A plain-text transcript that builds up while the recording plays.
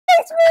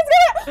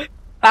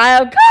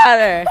I'm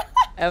Connor.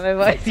 And my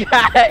voice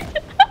cracked.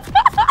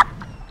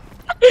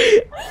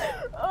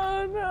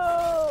 Oh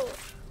no.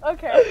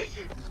 Okay.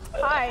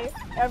 Hi,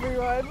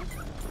 everyone.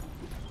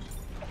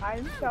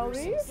 I'm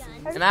Shelby.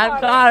 And I'm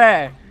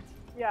Connor.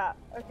 Yeah.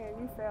 Okay,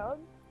 we failed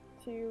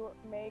to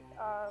make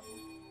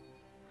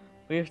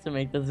We have to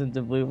make this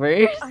into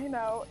bloopers. I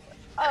know.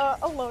 A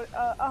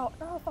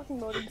fucking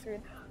loading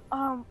screen.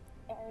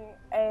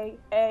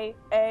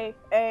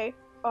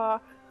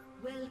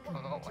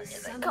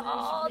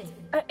 God.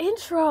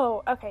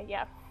 Intro. Okay,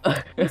 yeah.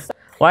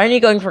 Why aren't you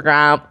going for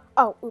Gromp?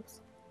 Oh,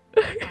 oops.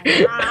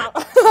 Gromp.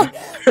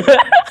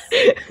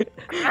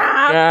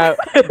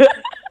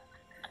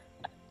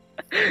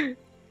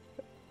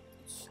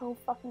 So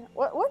fucking.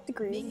 What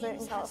degree is it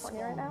in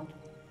California right now?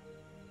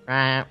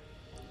 Gromp.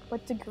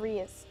 What degree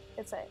is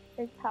it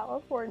in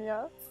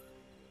California?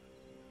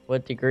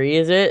 What degree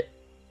is it?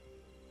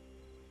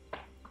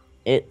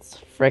 It's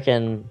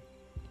frickin'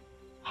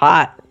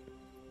 hot.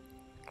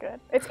 Good.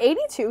 It's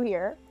 82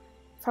 here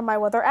from my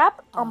weather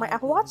app on my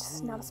Apple Watch.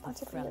 It's not a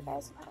sponsor for you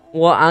guys.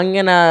 Well, I'm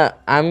gonna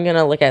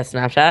look at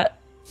Snapchat.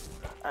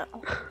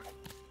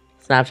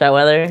 Snapchat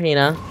weather, you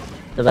know,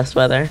 the best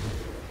weather.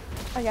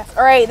 I guess.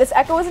 All right, this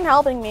echo isn't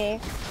helping me.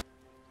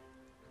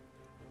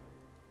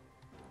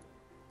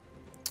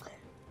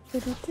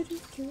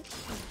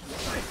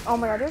 Oh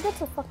my god, did I get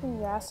to fucking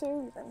Yasu?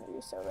 You're gonna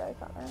be so bad,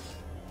 Connor.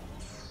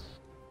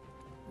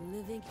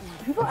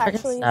 People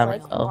actually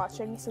like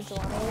watching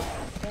Sejuani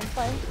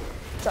gameplay?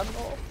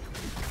 Jungle.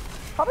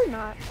 Probably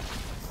not.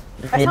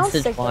 Mid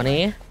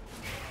Sejuani?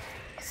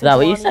 Is that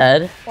what you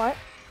said? What?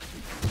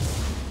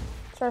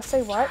 Should I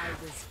say what?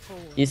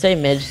 You say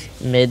mid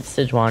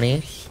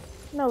Sejuani?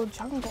 No,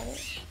 jungle.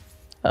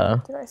 Oh.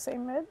 Did I say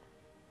mid?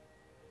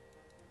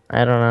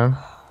 I don't know.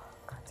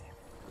 God damn it.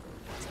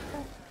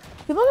 Okay.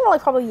 People are gonna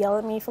like probably yell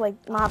at me for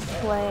like not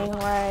playing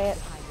right.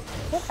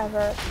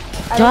 Whatever.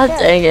 God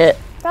dang it.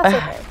 That's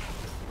okay.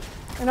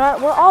 You know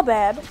what? We're all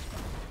bad.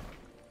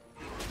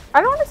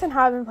 I don't understand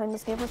how I've been playing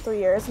this game for 3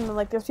 years, and then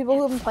like there's people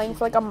who've been playing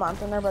for like a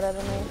month and they're better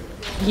than me.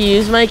 He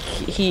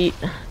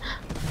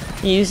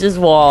used his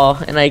wall,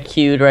 and I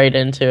queued right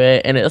into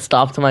it, and it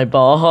stopped my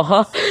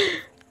ball.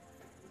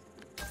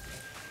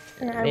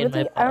 Yeah, I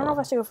don't know if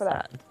I should go for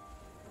that.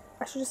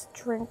 I should just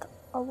drink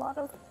a lot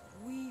of.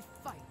 We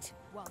fight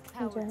while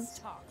cowards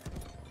talk.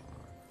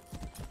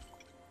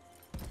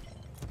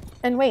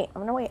 And wait,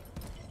 I'm gonna wait.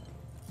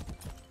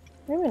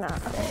 Maybe not.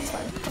 Okay, it's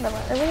fine. Whatever.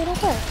 I really don't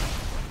care.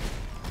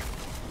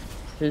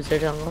 Who's their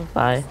jungle?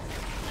 Vi.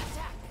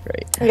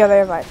 Great. Yeah, they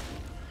have Vi.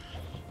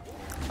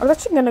 I was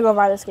actually gonna go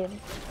buy this game.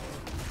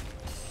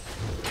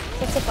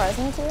 What's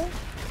surprising to you?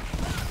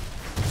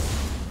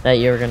 That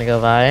you were gonna go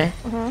Vi?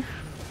 Mm-hmm.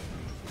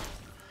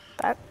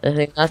 That? The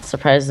thing that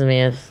surprises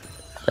me is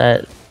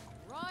that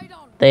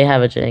they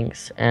have a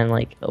Jinx, and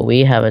like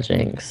we have a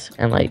Jinx,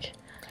 and like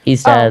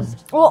he's dead.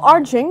 Well,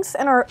 our Jinx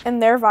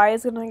and their Vi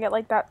is gonna get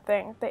like that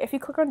thing. If you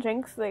click on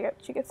Jinx,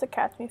 she gets the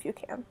catch me if you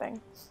can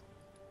thing.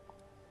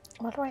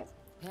 What do I?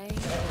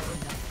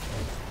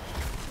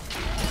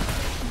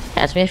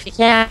 Catch me if you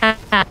can.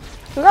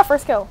 Who got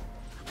first kill?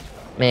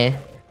 Me.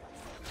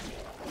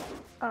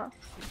 Oh,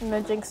 and the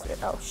Jinx did.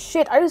 Oh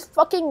shit! I just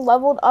fucking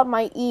leveled up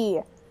my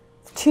E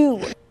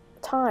 2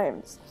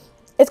 times.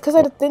 It's because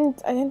I didn't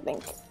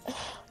think.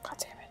 God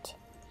damn it!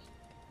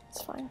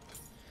 It's fine.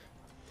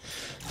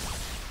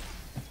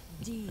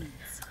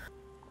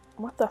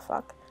 What the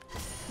fuck?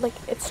 Like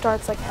it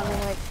starts like having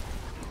like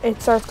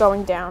it starts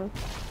going down.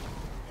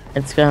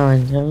 It's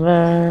going to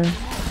burn.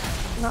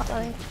 Not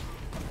really.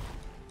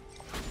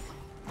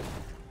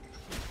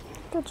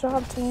 Good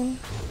job, team.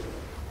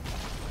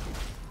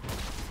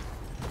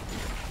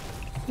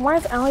 Why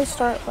is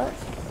Alistar what?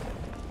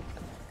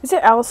 Is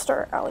it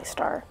Alistar?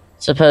 Alistar.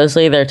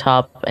 Supposedly their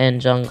top and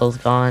jungle's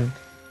gone.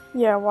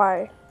 Yeah,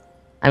 why?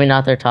 I mean,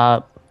 not their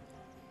top.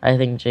 I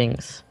think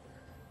Jinx.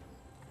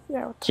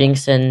 Yeah.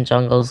 Jinx and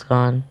jungle's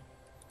gone.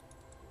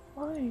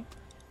 Why?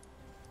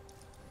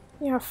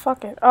 Yeah,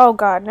 fuck it. Oh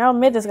god, now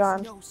mid is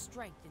gone. No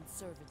strength in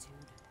servitude.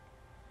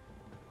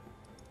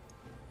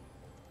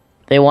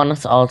 They want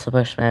us all to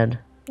push mid.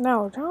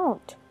 No,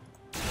 don't.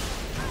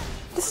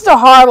 This is a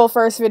horrible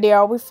first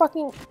video. We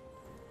fucking.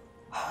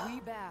 We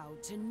bow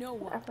to no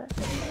one. Whatever.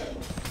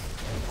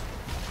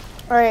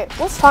 Alright,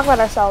 let's talk about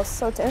ourselves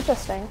so it's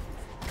interesting.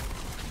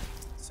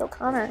 So,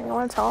 Connor, you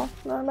want to tell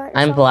them about yourself?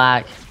 I'm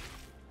black.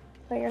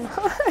 No, you're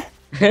not.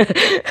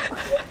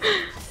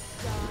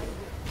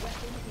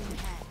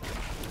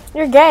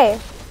 You're gay.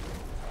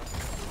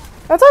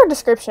 That's our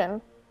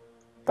description.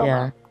 Don't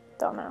Yeah. know.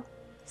 Don't know.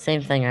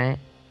 Same thing, right?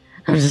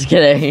 I'm just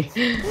kidding.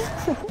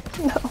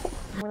 No.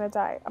 I'm gonna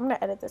die. I'm gonna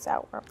edit this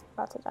out. We're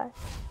about to die.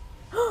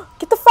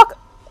 Get the fuck.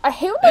 I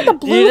hate when like the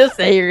blue. Did you just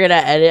say you're gonna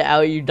edit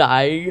out you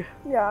dying?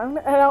 Yeah, I'm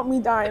gonna edit out me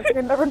dying. It's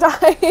like I never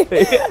died. It'll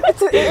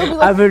be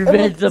like, I'm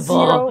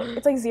invincible.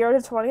 It's like 0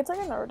 to 20. It's like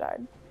I never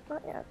died.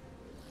 Not yet.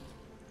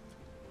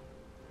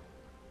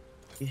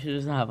 You should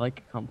just have like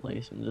a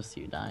compilation just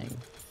you dying.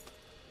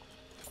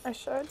 I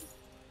should.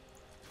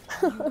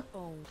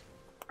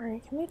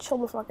 Alright, can we chill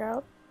the fuck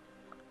out?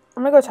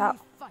 I'm gonna go top.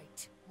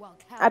 Fight while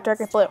After I cowards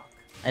get blue.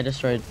 I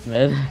destroyed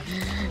mid.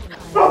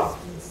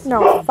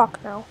 No, fuck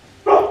no.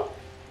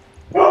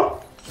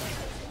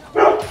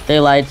 They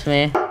lied to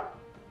me.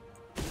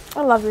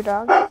 I love your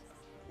dog.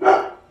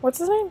 What's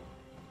his name?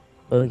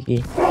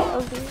 Boogie.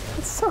 Ogie.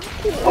 It's so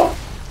cute.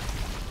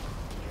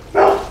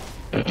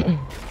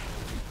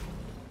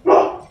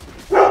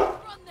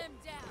 Run them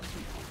down.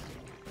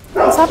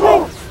 What's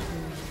happening?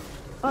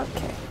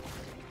 Okay.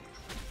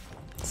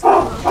 So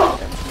I'm not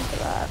paying attention to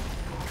that.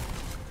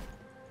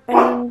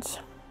 And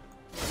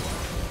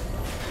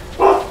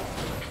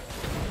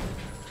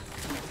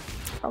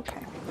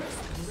okay.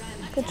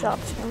 Good job,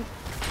 team.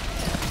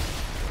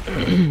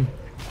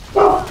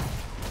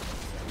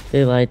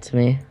 They lied to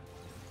me.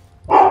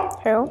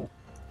 Who?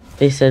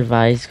 They said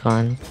Vi's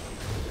gone.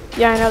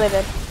 Yeah, I know they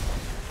did.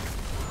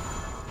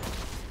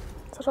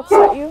 Does that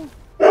upset you?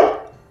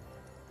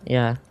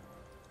 Yeah,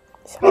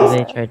 So 'cause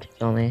they upset. tried to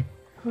kill me.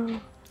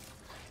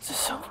 This is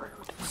so rude.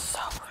 It's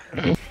so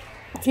rude.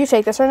 If you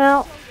take this right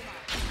now.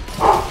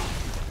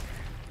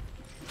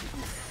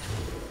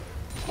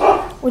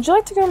 Would you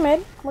like to go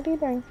mid? What are you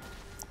doing?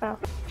 Oh.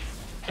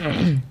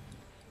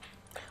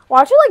 Why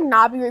don't you like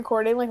not be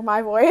recording like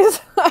my voice?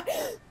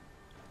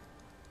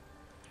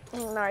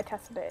 No, I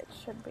tested it. It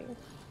should be.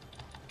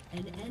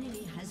 An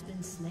enemy has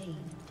been slain.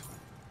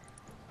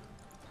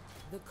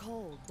 The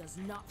cold does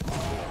not.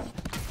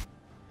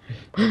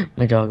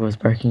 My dog was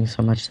barking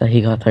so much that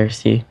he got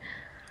thirsty.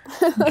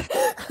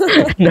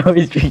 Now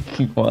he's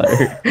drinking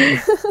water.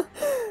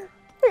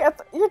 Wait,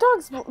 your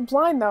dog's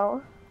blind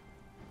though.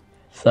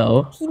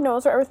 So, He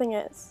knows where everything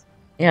is.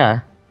 yeah.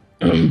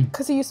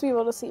 Because he used to be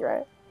able to see,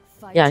 right?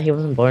 Fight. Yeah, he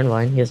wasn't born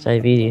blind. He has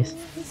diabetes.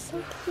 He's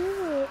so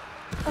cute.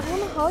 I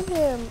want to hug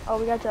him. Oh,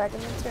 we got dragon.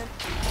 That's good.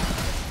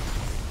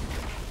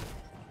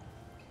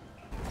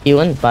 He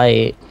wouldn't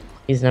bite.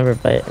 He's never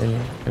bitten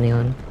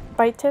anyone.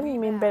 Bite him? You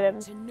mean bitten?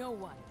 To no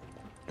one.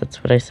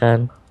 That's what I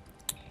said.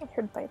 I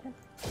heard bite him.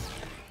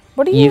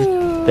 What are you?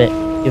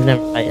 You've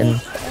never bitten.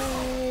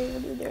 Hey,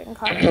 what are you doing,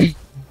 Connor?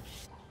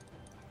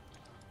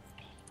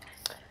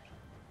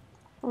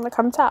 I'm gonna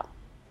come top.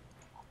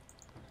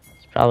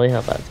 Probably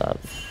help that's up.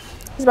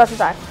 He's about to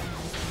die.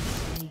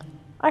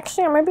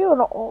 Actually, I might be able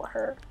to ult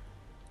her.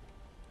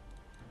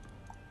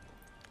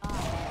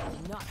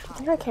 Not I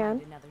think I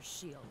can. another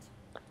shield.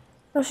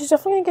 No, she's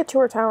definitely gonna get to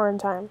her tower in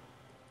time.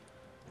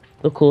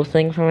 The cool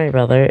thing for my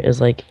brother is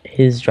like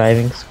his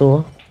driving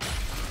school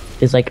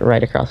is like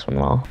right across from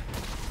the wall.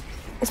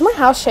 Is my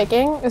house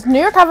shaking? Is New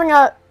York having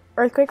a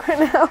earthquake right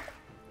now?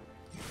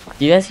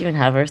 Do you guys even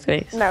have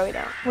earthquakes? No, we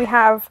don't. We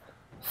have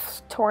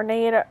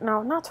tornado.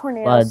 No, not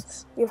tornadoes.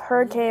 Floods. We have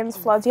hurricanes,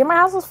 floods. Yeah, my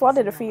house was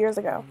flooded a few years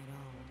ago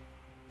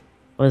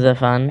Was it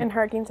fun? in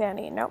Hurricane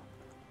Sandy. Nope,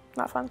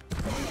 not fun.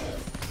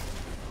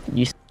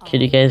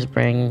 Could you guys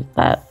bring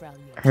that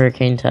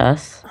hurricane to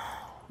us?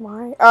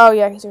 Why? Oh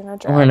yeah, because you're in a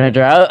We're in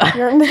drought. a drought.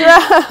 You're in the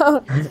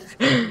drought.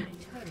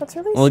 That's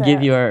really We'll sad.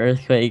 give you our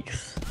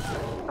earthquakes.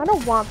 I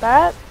don't want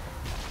that.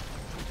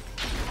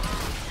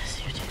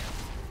 Yes, you do.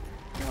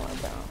 No, I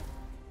don't.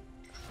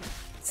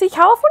 See,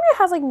 California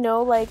has like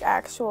no like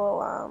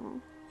actual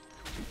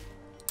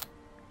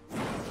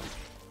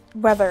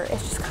weather.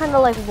 It's just kind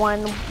of like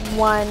one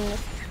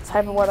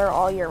type of weather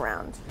all year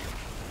round.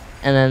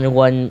 And then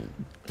one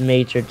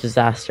major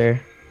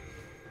disaster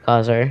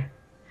causer.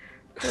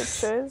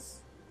 Which is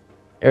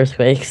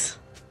Earthquakes.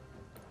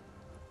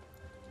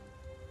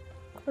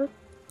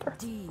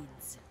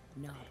 Deeds,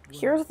 not words.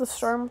 Here's the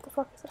Storm. What the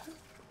fuck is that?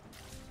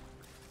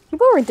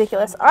 People are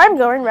ridiculous. I'm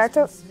going back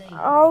to.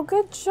 Oh,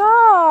 good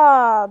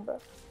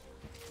job.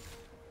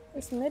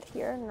 Is mid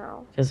here?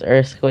 No. Because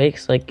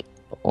earthquakes, like,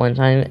 one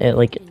time it,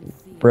 like,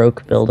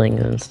 broke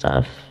buildings and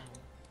stuff.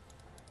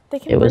 They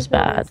can It was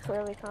break buildings, bad.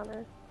 Clearly,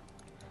 Connor.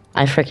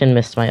 I freaking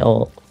missed my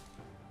ult.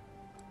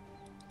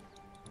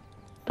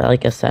 By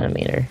like a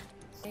centimeter.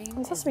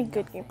 This has to be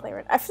good gameplay,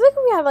 right? I feel like if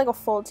we had like a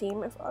full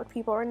team of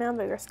people right now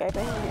that we were Skyping,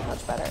 it would be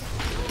much better.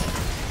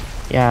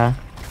 Yeah.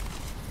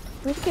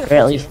 We could get a Or full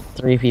at least team.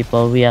 3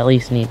 people. We at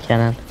least need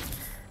Kenneth.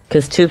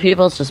 Because 2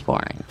 people is just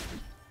boring.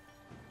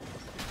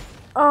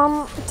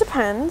 It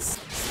depends.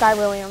 Sky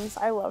Williams.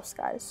 I love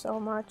Sky so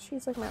much.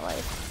 He's like my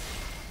life.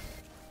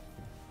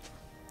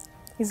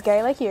 He's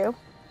gay like you.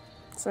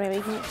 So maybe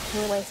you can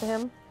relate to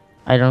him.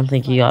 I don't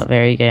think he got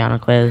very gay on a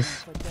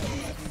quiz.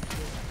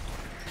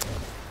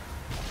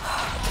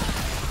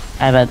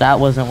 I bet that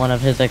wasn't one of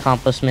his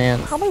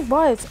accomplishments. Probably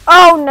was.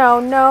 Oh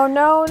no, no,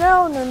 no,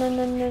 no, no, no,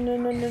 no, no, no,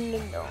 no, no, no,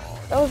 no.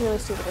 That was really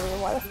stupid of me.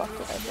 Why the fuck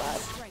did I flash?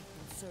 Strength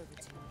and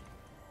servitude.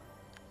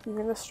 Give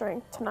me the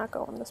strength to not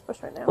go in this bush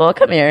right now. Well,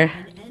 come here.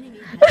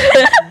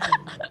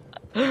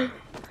 Do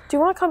you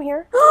want to come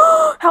here?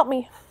 Help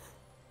me.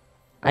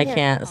 I Here.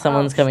 can't.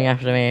 Someone's coming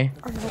after me.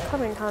 I'm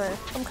coming, Connor.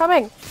 I'm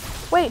coming.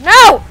 Wait,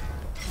 no!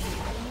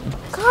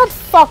 God,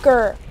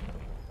 fucker.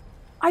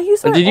 I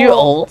used my Did you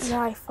ult?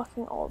 Yeah, I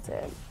fucking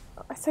ulted.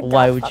 I said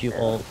Why God, would you fucker.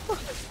 ult?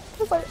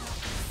 Because I-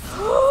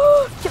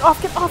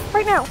 get off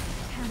right now.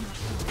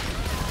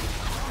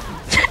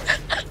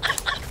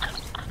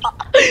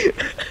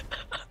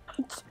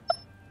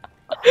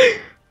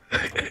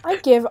 I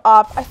give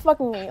up. I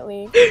fucking hate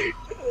League.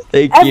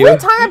 Thank Every you.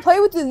 time I play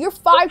with you, you're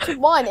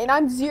 5-1 and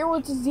I'm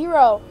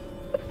 0-0.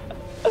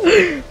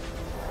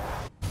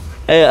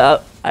 Hey,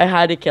 I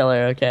had to kill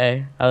her,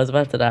 okay? I was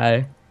about to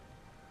die.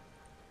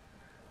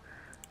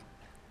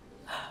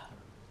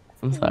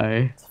 I'm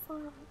sorry. It's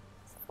fine.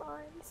 It's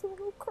fine. So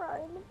don't cry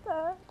in the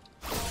bed.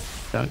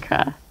 Don't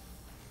cry.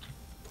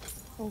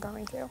 I'm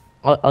going to.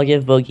 I'll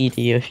give Bogey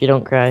to you if you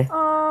don't cry.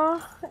 I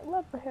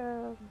love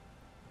him.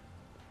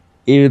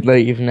 Even though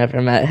you've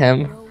never met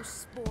him. No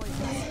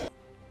spoilers.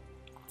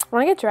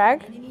 Wanna get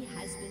dragged? Enemy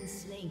has been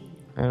slain.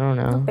 I don't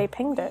know. They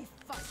pinged it.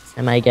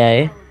 Am I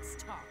gay?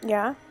 Cowards talk.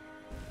 Yeah.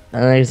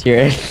 There's your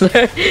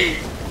answer.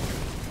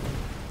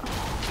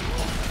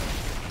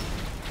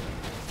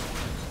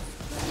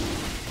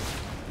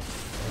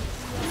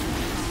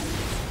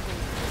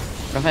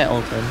 What if I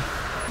ulted?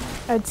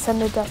 I'd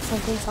send a death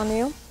sentence on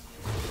you.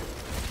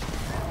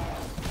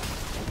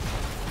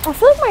 I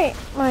feel like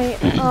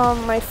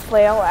my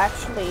flail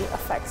actually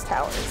affects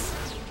towers.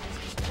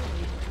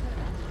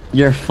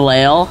 Your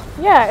flail?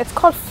 Yeah, it's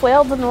called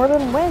Flail the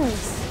Northern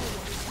Winds.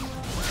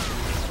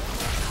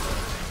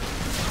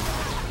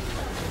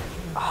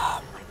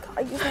 Oh my god,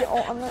 I used my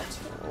ult on that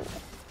too.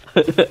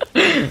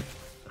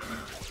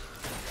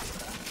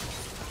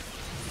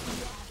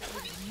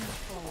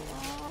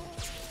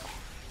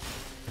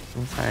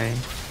 I'm sorry.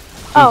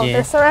 Oh, GG.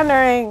 they're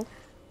surrendering.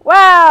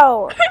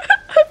 Wow!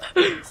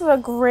 This is a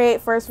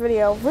great first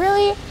video.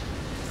 Really?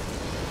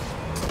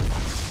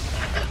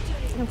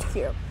 It's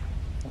cute.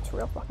 It's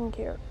real fucking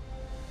cute.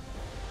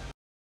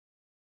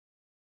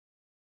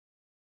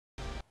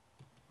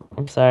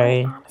 I'm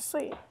sorry.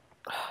 Honestly.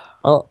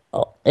 Well,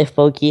 if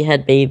Bogey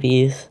had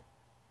babies,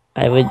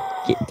 I would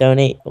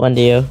donate one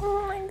to you.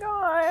 Oh my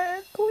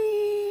god,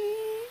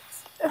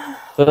 please.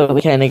 But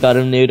we kind of got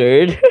him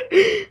neutered.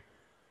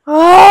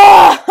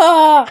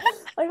 Ah!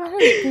 I got her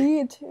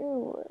beat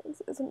too.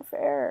 This isn't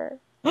fair.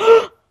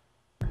 I'm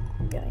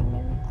getting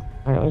it.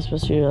 Aren't we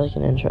supposed to do like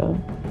an intro?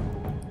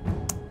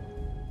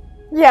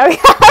 Yeah, we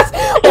have.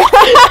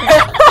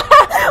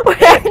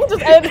 Wait, I can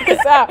just edit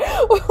this out.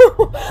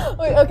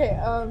 Wait, okay.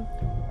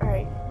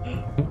 Alright.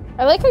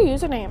 I like her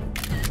username.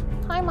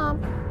 Hi,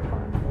 mom.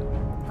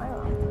 Hi,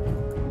 mom.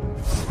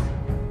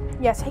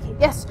 Yes, take it.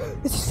 Yes,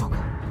 this is so good.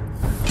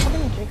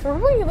 Fucking Jinx.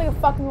 Remember when you like a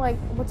fucking like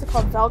what's it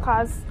called?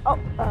 Vel'Koz. Oh.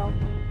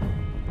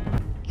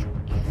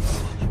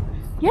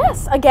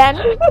 Yes, again.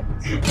 Is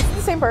it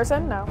the same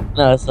person? No.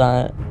 No, it's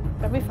not.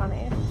 That'd be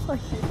funny. Like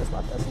you just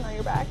left us and now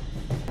you're back.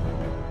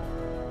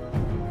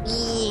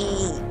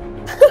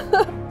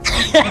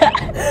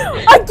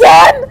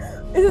 Again!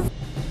 Is it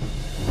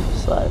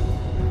Slut.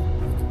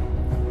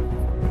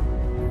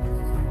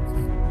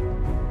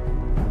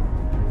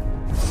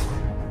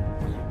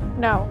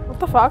 no. What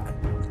the fuck?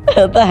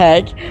 What the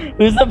heck?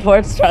 Who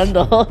supports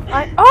Trundle?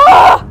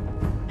 Ah!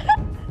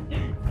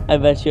 I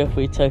bet you if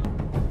we took.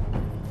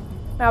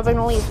 Now they're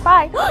gonna leave.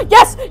 Bye.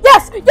 Yes!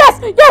 Yes! Yes!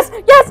 Yes!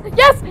 Yes!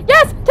 Yes!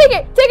 Yes! Take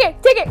it! Take it!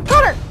 Take it!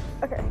 Connor!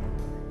 Okay.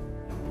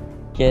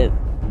 It,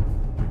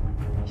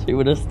 she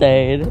would have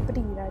stayed. Oh,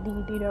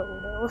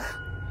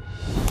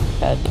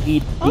 No.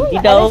 you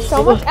edited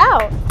so much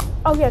out.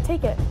 Oh yeah,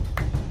 take it.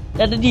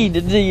 No. Yes,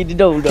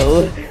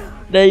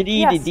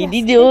 yes,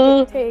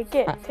 take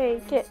it.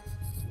 Take it.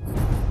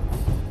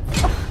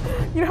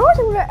 You know how much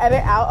I'm gonna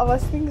edit out of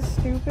us being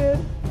stupid?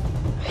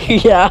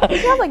 Yeah. We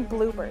have like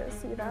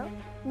bloopers, you know?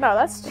 No,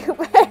 that's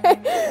stupid.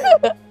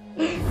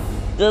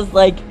 Just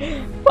like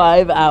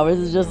 5 hours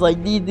is just like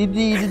no.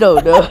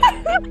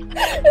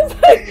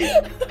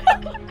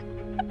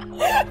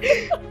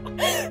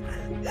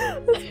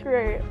 That's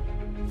great.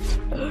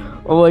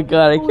 Oh my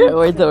god, I can't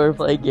wait till we're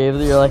playing games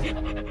and you're like,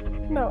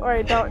 No,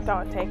 alright,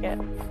 don't take it.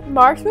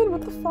 Marksman,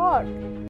 what the fuck?